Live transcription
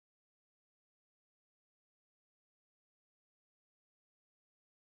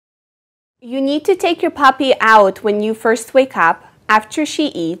You need to take your puppy out when you first wake up, after she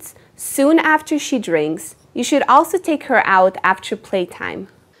eats, soon after she drinks. You should also take her out after playtime.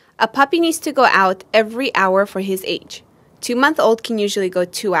 A puppy needs to go out every hour for his age. 2-month-old can usually go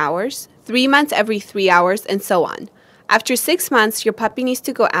 2 hours, 3 months every 3 hours, and so on. After 6 months, your puppy needs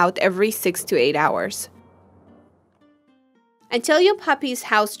to go out every 6 to 8 hours. Until your puppy is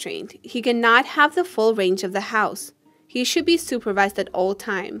house trained, he cannot have the full range of the house. He should be supervised at all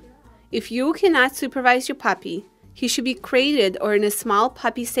time. If you cannot supervise your puppy, he should be crated or in a small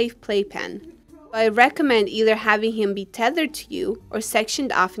puppy-safe playpen. I recommend either having him be tethered to you or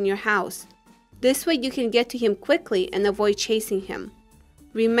sectioned off in your house. This way you can get to him quickly and avoid chasing him.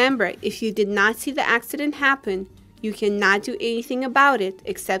 Remember, if you did not see the accident happen, you cannot do anything about it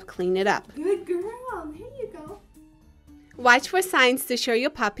except clean it up. Good girl. Here you go. Watch for signs to show your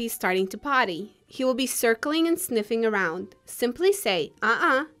puppy is starting to potty. He will be circling and sniffing around. Simply say,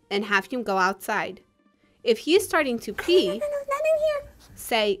 and have him go outside. If he is starting to pee, Not in here.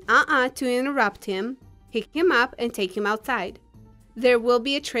 say, to interrupt him, pick him up and take him outside. There will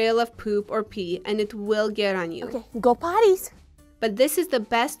be a trail of poop or pee and it will get on you. Okay, go potties. But this is the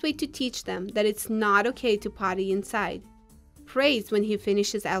best way to teach them that it's not okay to potty inside. Praise when he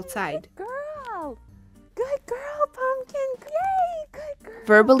finishes outside. Good girl, Pumpkin. Yay, good girl.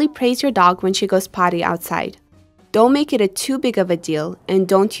 Verbally praise your dog when she goes potty outside. Don't make it too big of a deal and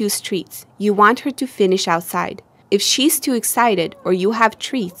don't use treats. You want her to finish outside. If she's too excited or you have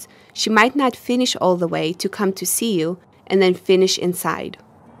treats, she might not finish all the way to come to see you and then finish inside.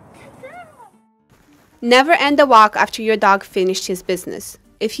 Never end a walk after your dog finished his business.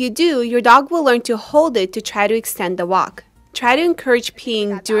 If you do, your dog will learn to hold it to try to extend the walk. Try to encourage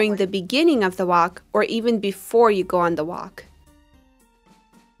peeing during the beginning of the walk or even before you go on the walk.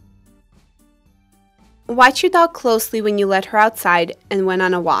 Watch your dog closely when you let her outside and when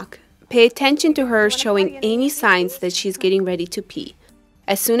on a walk. Pay attention to her showing any signs that she's getting ready to pee.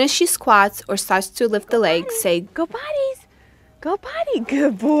 As soon as she squats or starts to lift the leg, say, Go potties. Go potty.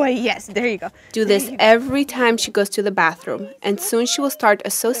 Good boy. Yes, there you go. Do this every time she goes to the bathroom, and soon she will start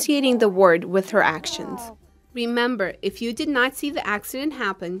associating the word with her actions. Remember, if you did not see the accident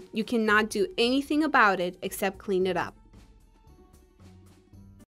happen, you cannot do anything about it except clean it up.